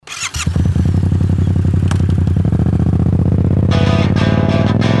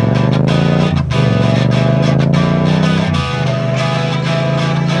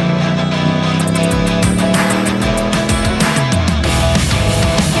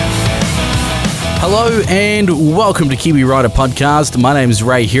Hello and welcome to Kiwi Rider Podcast. My name is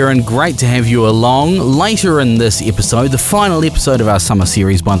Ray Heron. Great to have you along. Later in this episode, the final episode of our summer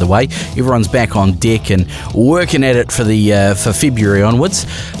series, by the way, everyone's back on deck and working at it for February onwards.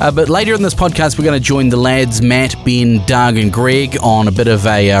 But later in this podcast, we're going to join the lads, Matt, Ben, Doug and Greg, on a bit of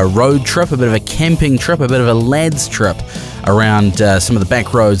a road trip, a bit of a camping trip, a bit of a lads trip around some of the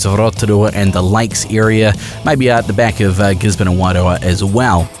back roads of Rotorua and the lakes area, maybe out the back of Gisborne and Wairoa as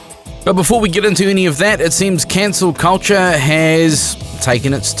well. But before we get into any of that, it seems cancel culture has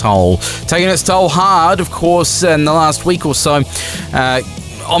taken its toll. Taken its toll hard, of course, in the last week or so.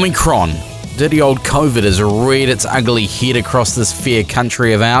 Omicron, dirty old COVID, has reared its ugly head across this fair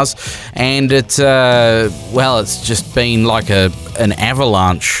country of ours. And it's just been like an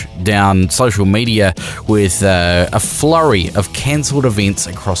avalanche down social media with a flurry of cancelled events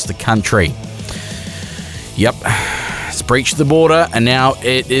across the country. Yep. It's breached the border and now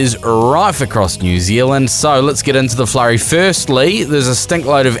it is rife across New Zealand. So let's get into the flurry. Firstly, there's a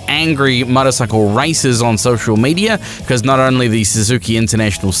stinkload of angry motorcycle racers on social media because not only the Suzuki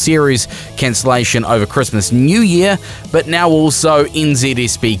International Series cancellation over Christmas New Year, but now also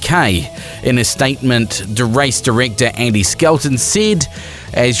NZSBK. In a statement, the race director Andy Skelton said,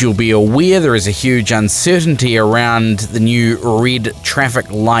 "As you'll be aware, there is a huge uncertainty around the new red traffic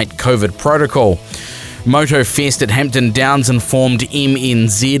light COVID protocol. MotoFest at Hampton Downs informed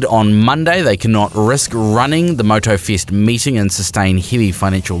MNZ on Monday they cannot risk running the MotoFest meeting and sustain heavy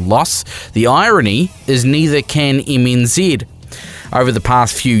financial loss. The irony is neither can MNZ. Over the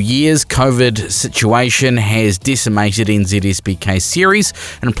past few years, COVID situation has decimated NZSBK series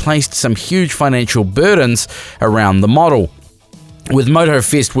and placed some huge financial burdens around the model. With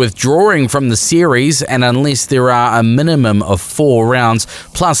MotoFest withdrawing from the series, and unless there are a minimum of 4 rounds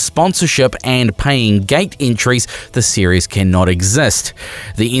plus sponsorship and paying gate entries, the series cannot exist.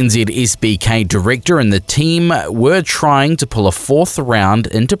 The NZSBK director and the team were trying to pull a 4th round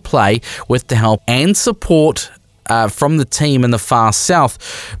into play with the help and support from the team in the far south,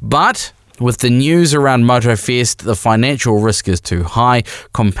 but with the news around MotoFest, the financial risk is too high,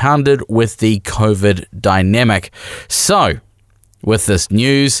 compounded with the COVID dynamic. So, with this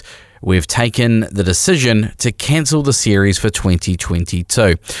news, we've taken the decision to cancel the series for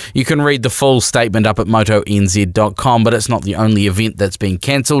 2022. You can read the full statement up at motonz.com, but it's not the only event that's been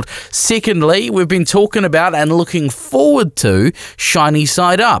cancelled. Secondly, we've been talking about and looking forward to Shiny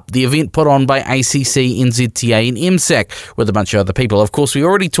Side Up, the event put on by ACC, NZTA and MSAC with a bunch of other people. Of course, we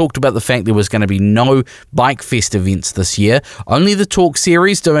already talked about the fact there was going to be no Bike Fest events this year, only the Talk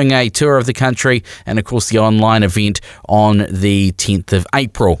series doing a tour of the country, and of course the online event on the 10th of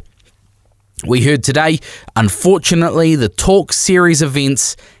April. We heard today, unfortunately, the Talk series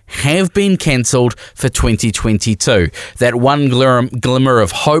events have been cancelled for 2022. That one glimmer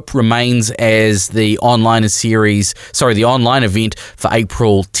of hope remains as the online event for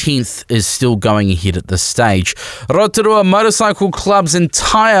April 10th is still going ahead at this stage. Rotorua Motorcycle Club's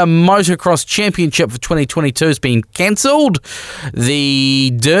entire motocross championship for 2022 has been cancelled.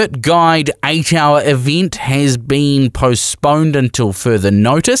 The Dirt Guide 8-hour event has been postponed until further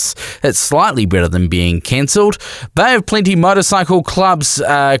notice. It's slightly better than being cancelled. Bay of Plenty Motorcycle Club's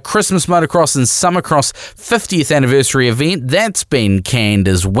Christmas Motocross and Summercross 50th anniversary event, that's been canned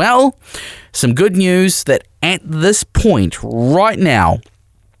as well. Some good news that at this point, right now,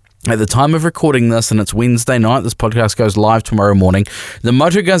 at the time of recording this, and it's Wednesday night, this podcast goes live tomorrow morning, the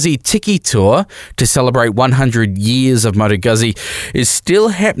Moto Guzzi Tiki Tour to celebrate 100 years of Moto Guzzi is still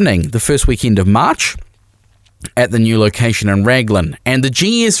happening the first weekend of March at the new location in Raglan. And the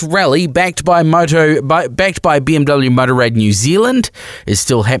GS Rally, backed by BMW Motorrad New Zealand, is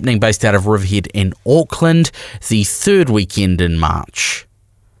still happening, based out of Riverhead in Auckland, the 3rd weekend in March.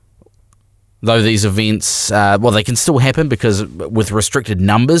 Though these events, they can still happen because with restricted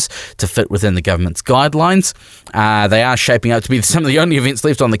numbers to fit within the government's guidelines. They are shaping up to be some of the only events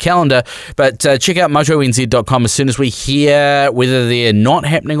left on the calendar. But check out motonz.com. As soon as we hear whether they're not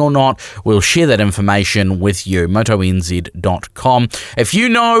happening or not, we'll share that information with you. motonz.com. If you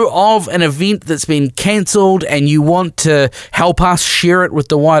know of an event that's been cancelled and you want to help us share it with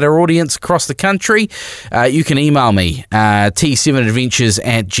the wider audience across the country, you can email me,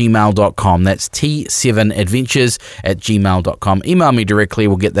 t7adventures@gmail.com. That's t7adventures@gmail.com. Email me directly.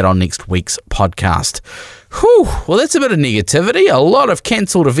 We'll get that on next week's podcast. Whew, well, that's a bit of negativity, a lot of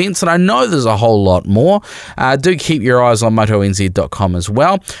cancelled events, and I know there's a whole lot more. Do keep your eyes on motonz.com as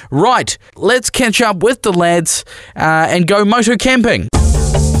well. Right, let's catch up with the lads and go moto camping.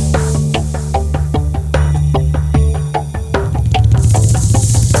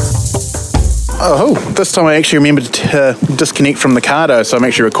 Oh, this time I actually remembered to disconnect from the Cardo, so I'm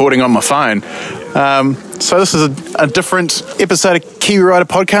actually recording on my phone. So this is a different episode of Kiwi Rider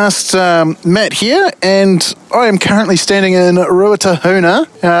Podcast. Matt here, and I am currently standing in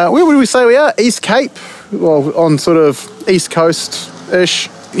Ruatahuna. Where would we say we are? East Cape, well, on sort of East Coast-ish.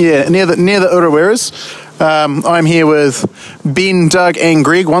 Yeah, near the Uraweras. I'm here with Ben, Doug and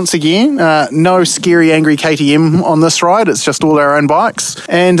Greg once again. No scary, angry KTM on this ride. It's just all our own bikes.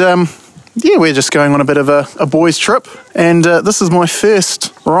 And we're just going on a bit of a boys' trip. And this is my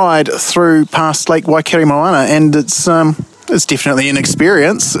first ride through past Lake Waikere Moana. And it's definitely an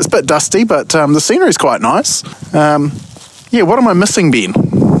experience. It's a bit dusty, but the scenery is quite nice. What am I missing, Ben?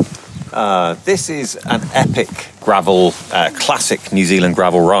 This is an epic gravel, classic New Zealand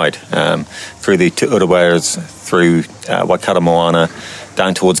gravel ride through the Te Uraweras, through Waikare Moana,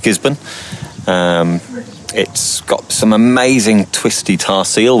 down towards Gisborne. It's got some amazing twisty tar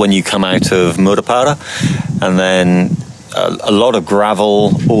seal when you come out of Murupara, and then a lot of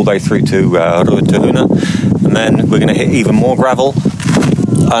gravel all the way through to Ruatahuna, and then we're going to hit even more gravel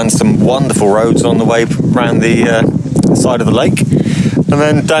and some wonderful roads on the way around the side of the lake. And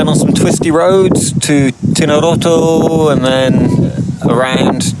then down on some twisty roads to Tinoroto, and then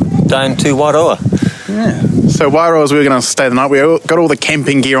around down to Wairoa. Yeah. So Wairoa is where we're going to stay the night. We've got all the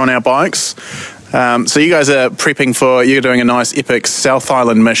camping gear on our bikes. So you guys are prepping you're doing a nice epic South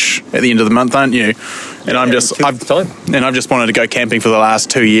Island mish at the end of the month, aren't you? And I've just wanted to go camping for the last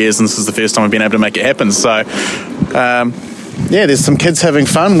 2 years, and this is the first time I've been able to make it happen. So, there's some kids having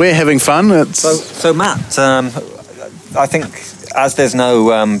fun. We're having fun. So Matt, I think, as there's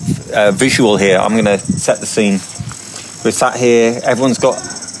no visual here, I'm going to set the scene. We're sat here, everyone's got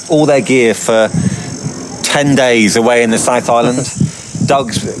all their gear for 10 days away in the South Island.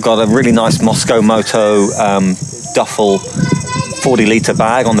 Doug's got a really nice Moscow Moto duffel 40-litre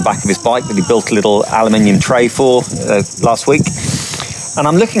bag on the back of his bike that he built a little aluminium tray for last week. And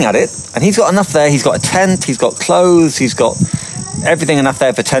I'm looking at it, and he's got enough there. He's got a tent, he's got clothes, he's got everything enough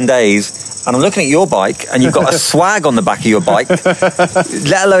there for 10 days. And I'm looking at your bike, and you've got a swag on the back of your bike,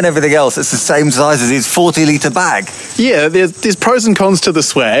 let alone everything else. It's the same size as his 40-litre bag. Yeah, there's pros and cons to the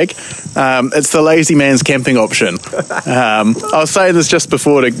swag. It's the lazy man's camping option. I was saying this just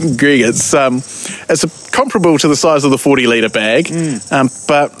before to Greg. It's comparable to the size of the 40-litre bag.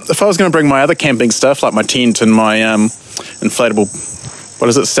 But if I was going to bring my other camping stuff, like my tent and my inflatable...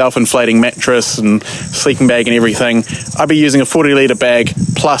 self-inflating mattress and sleeping bag and everything, I'd be using a 40-litre bag,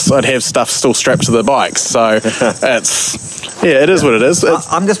 plus I'd have stuff still strapped to the bike. So it is what it is.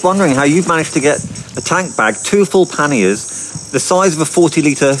 I'm just wondering how you've managed to get a tank bag, 2 full panniers, the size of a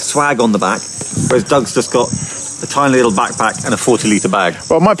 40-litre swag on the back, whereas Doug's just got a tiny little backpack and a 40-litre bag.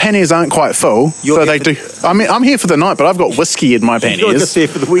 Well, my panniers aren't quite full, so they do. I'm here for the night, but I've got whiskey in my panniers. You're just here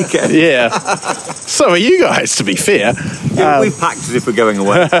for the weekend. Yeah. So are you guys, to be fair. Yeah, we've packed as if we're going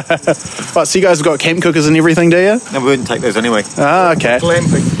away. Right, so you guys have got camp cookers and everything, do you? No, we wouldn't take those anyway. Ah, okay.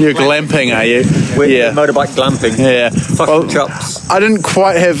 Glamping. You're glamping, are you? We're motorbike glamping. Yeah. Fucking chops. I didn't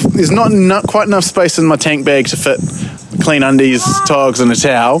quite have... There's not quite enough space in my tank bag to fit clean undies, togs and a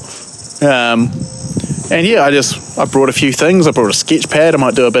towel. I brought a few things. I brought a sketch pad. I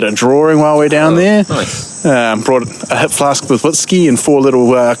might do a bit of drawing while we're down there. Nice. Brought a hip flask with whiskey and 4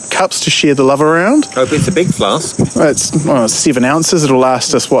 little cups to share the love around. Oh, but it's a big flask. It's 7 ounces. It'll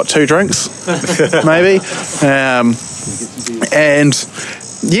last us, 2 drinks? Maybe.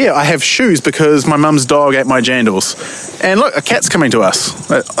 I have shoes because my mum's dog ate my jandals. And look, a cat's coming to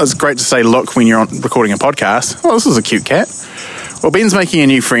us. It's great to say look when you're recording a podcast. Oh, this is a cute cat. Well, Ben's making a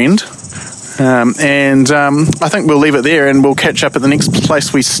new friend. I think we'll leave it there, and we'll catch up at the next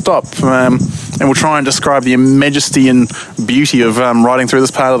place we stop, and we'll try and describe the majesty and beauty of riding through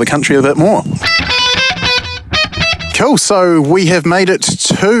this part of the country a bit more. Cool, so we have made it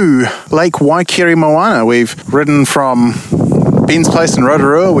to Lake Waikere Moana. We've ridden from Ben's place in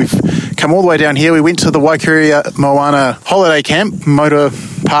Rotorua. We've come all the way down here. We went to the Waikere Moana holiday camp, motor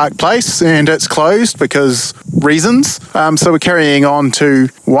park place, and it's closed because reasons. So we're carrying on to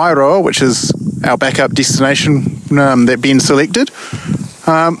Wairoa, which is our backup destination that Ben selected.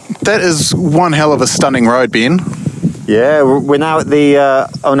 That is one hell of a stunning road, Ben. Yeah, we're now at the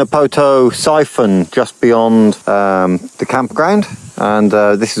Onopoto Siphon, just beyond the campground. And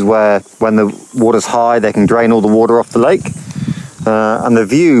this is where, when the water's high, they can drain all the water off the lake. And the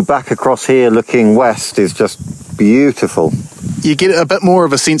view back across here looking west is just beautiful. You get a bit more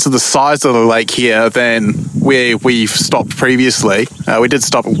of a sense of the size of the lake here than where we've stopped previously. We did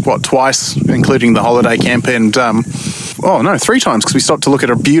stop, twice, including the holiday camp, and 3 times, because we stopped to look at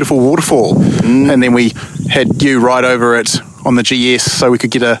a beautiful waterfall. And then we had you ride over it on the GS so we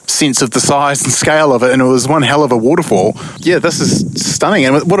could get a sense of the size and scale of it, and it was one hell of a waterfall. Yeah, this is stunning,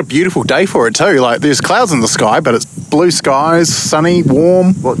 and what a beautiful day for it too. Like, there's clouds in the sky, but it's blue skies, sunny,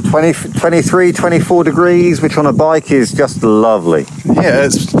 warm. What, 23, 24 degrees, which on a bike is just lovely. Yeah,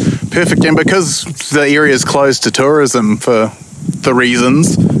 it's perfect, and because the area is closed to tourism for the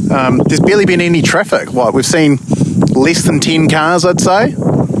reasons, there's barely been any traffic. We've seen less than 10 cars, I'd say.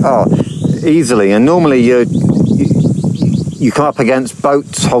 Oh, easily. And normally you come up against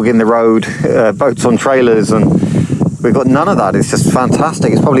boats hogging the road, boats on trailers, and we've got none of that. It's just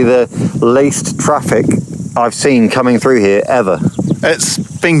fantastic. It's probably the least traffic I've seen coming through here ever. It's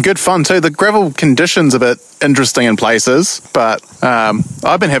been good fun too. The gravel condition's a bit interesting in places, but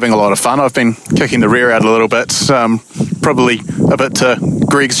I've been having a lot of fun. I've been kicking the rear out a little bit, probably a bit to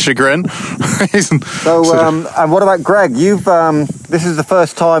Greg's chagrin. And what about Greg? You've this is the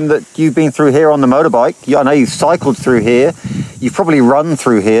first time that you've been through here on the motorbike. I know you've cycled through here. You've probably run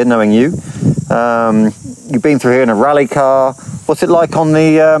through here, knowing you. You've been through here in a rally car. What's it like on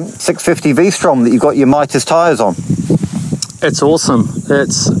the 650 V-Strom that you've got your Mitas tyres on? It's awesome.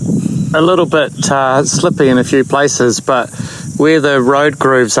 It's a little bit slippy in a few places, but where the road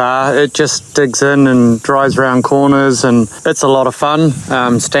grooves are, it just digs in and drives around corners, and it's a lot of fun.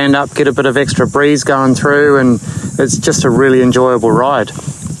 Stand up, get a bit of extra breeze going through, and it's just a really enjoyable ride.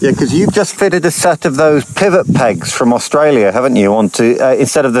 Yeah, because you've just fitted a set of those pivot pegs from Australia, haven't you, onto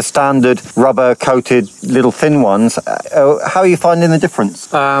instead of the standard rubber-coated little thin ones. How are you finding the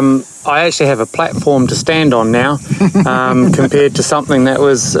difference? I actually have a platform to stand on now, compared to something that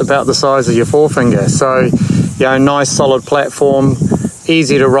was about the size of your forefinger. So, nice solid platform,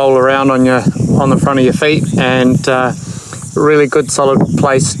 easy to roll around on the front of your feet, and really good solid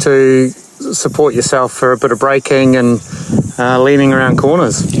place to support yourself for a bit of braking and leaning around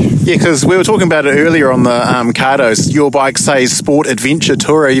corners. Yeah, because we were talking about it earlier on the Cardos. Your bike says Sport Adventure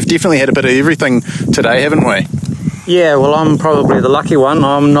Tourer. You've definitely had a bit of everything today, haven't we? Yeah, well, I'm probably the lucky one.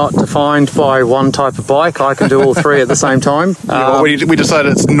 I'm not defined by one type of bike. I can do all three at the same time. We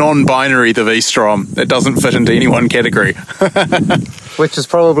decided it's non-binary, the V-Strom. It doesn't fit into any one category. Which is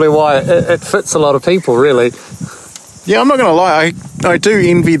probably why it fits a lot of people, really. Yeah, I'm not going to lie. I do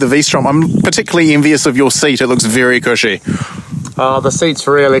envy the V-Strom. I'm particularly envious of your seat. It looks very cushy. The seat's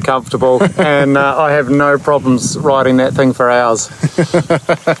really comfortable, and I have no problems riding that thing for hours.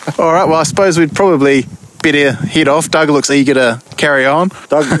 All right, well, I suppose we'd probably better head off. Doug looks eager to carry on.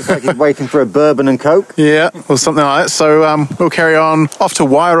 Doug looks like he's waiting for a bourbon and Coke. Yeah, or something like that. So we'll carry on off to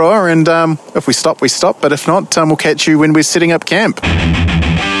Wairoa, and if we stop, we stop. But if not, we'll catch you when we're setting up camp.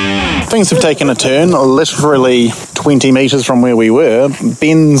 Things have taken a turn. Literally 20 metres from where we were,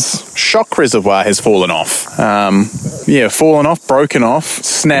 Ben's shock reservoir has fallen off. Fallen off, broken off,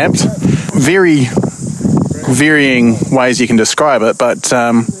 snapped. Very varying ways you can describe it, but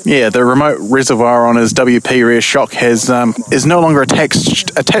the remote reservoir on his WP rear shock is no longer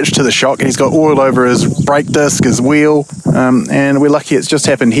attached to the shock. He's got oil over his brake disc, his wheel, and we're lucky it's just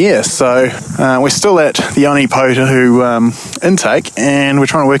happened here. So we're still at the Onipotohu intake, and we're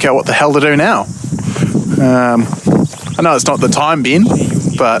trying to work out what the hell to do now. I know it's not the time, Ben,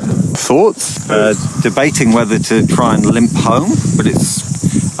 but thoughts? Debating whether to try and limp home, but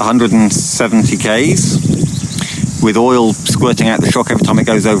it's 170 k's. With oil squirting out the shock every time it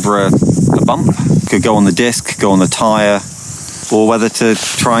goes over a bump. Could go on the disc, go on the tyre, or whether to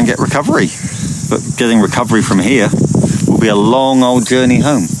try and get recovery. But getting recovery from here will be a long old journey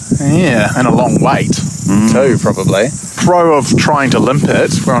home. Yeah, and a long wait too, probably. Pro of trying to limp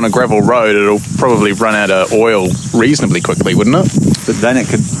it, we're on a gravel road, it'll probably run out of oil reasonably quickly, wouldn't it? But then it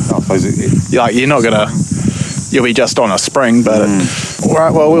could, I suppose you're not going to, you'll be just on a spring, but all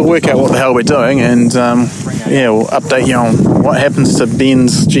right, well, we'll work out what the hell we're doing, and we'll update you on what happens to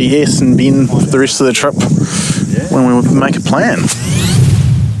Ben's GS and Ben for the rest of the trip when we make a plan.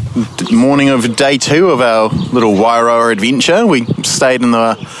 Morning of day 2 of our little Wairoa adventure. We stayed in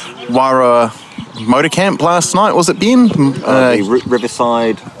the Wairoa motor camp last night, was it, Ben? The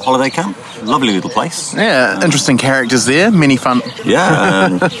Riverside holiday camp. Lovely little place. Yeah, interesting characters there, many fun.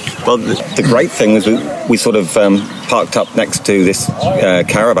 Yeah, well, the great thing was we sort of parked up next to this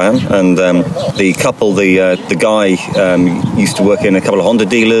caravan, and the couple, the guy used to work in a couple of Honda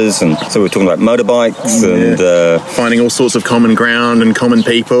dealers, and so we were talking about motorbikes and finding all sorts of common ground and common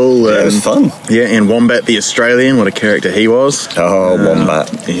people. It was fun. Yeah, and Wombat the Australian, what a character he was. Oh,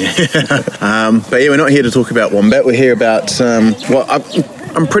 Wombat. Yeah. But yeah, we're not here to talk about Wombat. We're here about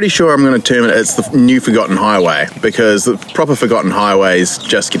I'm pretty sure I'm going to term it's the new Forgotten Highway, because the proper Forgotten Highway is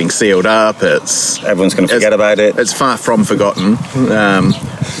just getting sealed up. Everyone's going to forget about it. It's far from forgotten.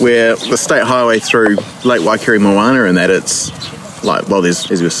 Where the state highway through Lake Waikiri Moana and that, it's like, well,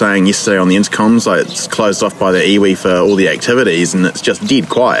 there's, as we were saying yesterday on the intercoms, like it's closed off by the iwi for all the activities, and it's just dead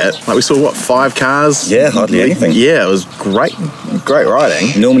quiet. Like we saw, 5 cars? Yeah, hardly anything. Yeah, it was great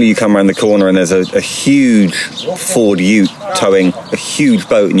riding. Normally you come around the corner and there's a huge Ford Ute towing a huge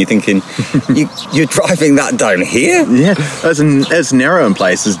boat, and you're thinking, you're driving that down here? Yeah, it's narrow in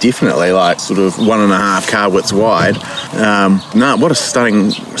places, definitely, like sort of 1.5 car widths wide. No, what a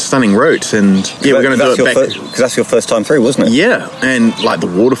stunning route, and yeah, we're going to do it back because that's your first time through, wasn't it? Yeah, and like the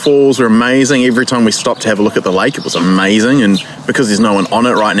waterfalls are amazing. Every time we stopped to have a look at the lake, it was amazing, and because there's no one on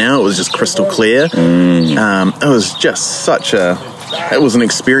it right now, it was just crystal clear. It was just it was an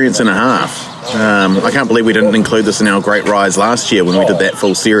experience and a half. I can't believe we didn't include this in our Great Rides last year when we did that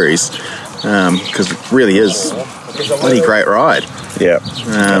full series, because it really is a bloody great ride. Yeah.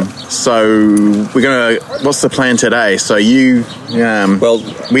 So what's the plan today? So we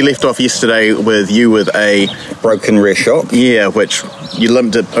left off yesterday with a broken rear shock. Yeah, which you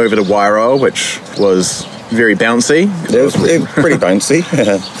limped it over to Wairoa, which was very bouncy. It was pretty bouncy.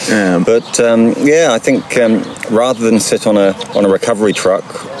 I think rather than sit on a recovery truck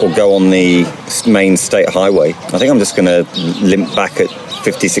or go on the main state highway, I think I'm just going to limp back at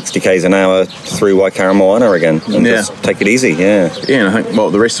 50, 60 k's an hour through Waikara Moana again and just take it easy. Yeah, and I think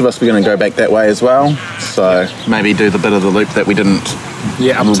the rest of us, we're going to go back that way as well, so maybe do the bit of the loop that we didn't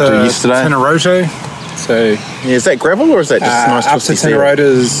up to yesterday. Tanaroto. So is that gravel or is that just nice up twisty to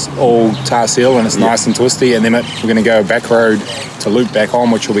Tanaroto's all tar seal, and it's nice and twisty, and then we're going to go back road to loop back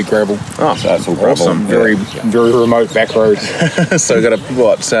on, which will be gravel. Oh, so that's all gravel. Awesome. Very remote back road. So we've got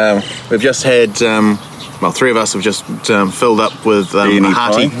we've just had 3 of us have just filled up with a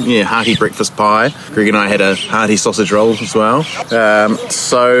hearty breakfast pie. Greg and I had a hearty sausage roll as well.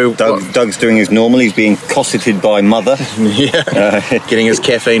 So Doug's doing his normal. He's being cosseted by Mother. Getting his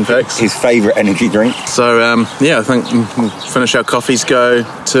caffeine fix. His favourite energy drink. So I think we'll finish our coffees, go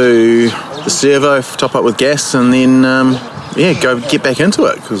to the servo, top up with gas, and then go get back into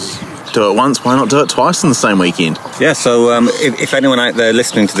it, because do it once, why not do it twice in the same weekend? Yeah, so if anyone out there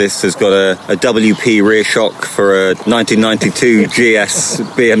listening to this has got a WP rear shock for a 1992 GS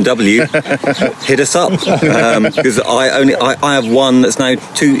BMW, hit us up, because I have one that's now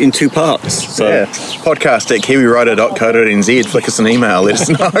in two parts. So podcast at kiwirider.co.nz, flick us an email, let us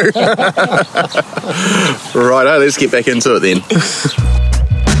know. Righto, let's get back into it then.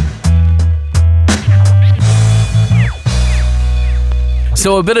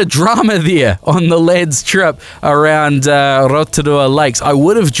 So a bit of drama there on the lads' trip around Rotorua Lakes. I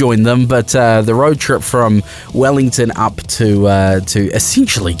would have joined them, but the road trip from Wellington up to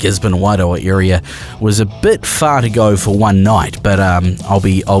essentially Gisborne, Wairoa area was a bit far to go for one night. But I'll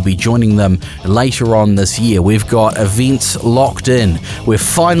be joining them later on this year. We've got events locked in. We're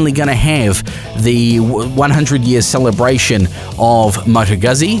finally going to have the 100-year celebration of Moto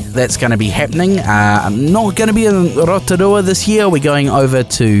Guzzi. That's going to be happening. I'm not going to be in Rotorua this year. We're going over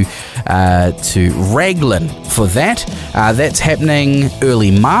to Raglan for that. That's happening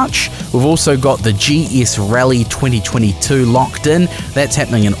early March. We've also got the GS Rally 2022 locked in. That's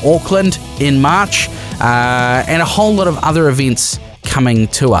happening in Auckland in March, and a whole lot of other events coming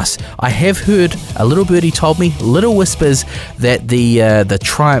to us. I have heard, a little birdie told me, little whispers, that the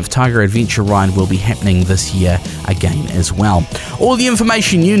Triumph Tiger Adventure Ride will be happening this year again as well. All the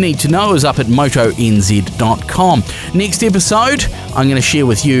information you need to know is up at motonz.com. Next episode, I'm going to share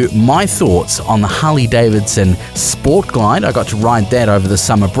with you my thoughts on the Harley-Davidson Sport Glide. I got to ride that over the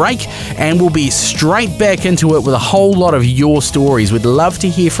summer break, and we'll be straight back into it with a whole lot of your stories. We'd love to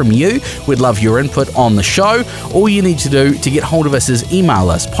hear from you. We'd love your input on the show. All you need to do to get hold of us is email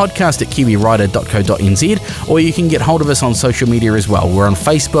us, podcast@kiwirider.co.nz, or you can get hold of us on social media as well. We're on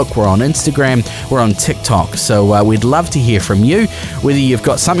Facebook, we're on Instagram, we're on TikTok, so we'd love to hear from you. Whether you've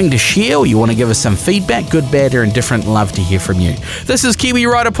got something to share or you want to give us some feedback, good, bad, or indifferent, love to hear from you. This is Kiwi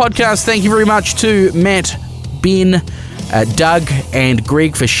Rider Podcast. Thank you very much to Matt, Ben, Doug, and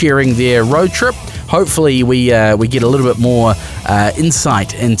Greg for sharing their road trip. Hopefully we get a little bit more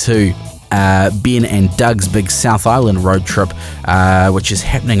insight into Ben and Doug's big South Island road trip, which is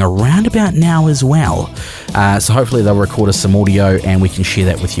happening around about now as well. So hopefully they'll record us some audio and we can share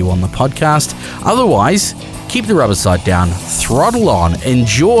that with you on the podcast. Otherwise, keep the rubber side down, throttle on,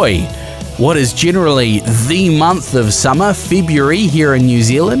 enjoy what is generally the month of summer, February here in New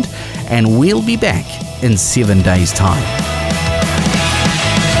Zealand, and we'll be back in 7 days' time.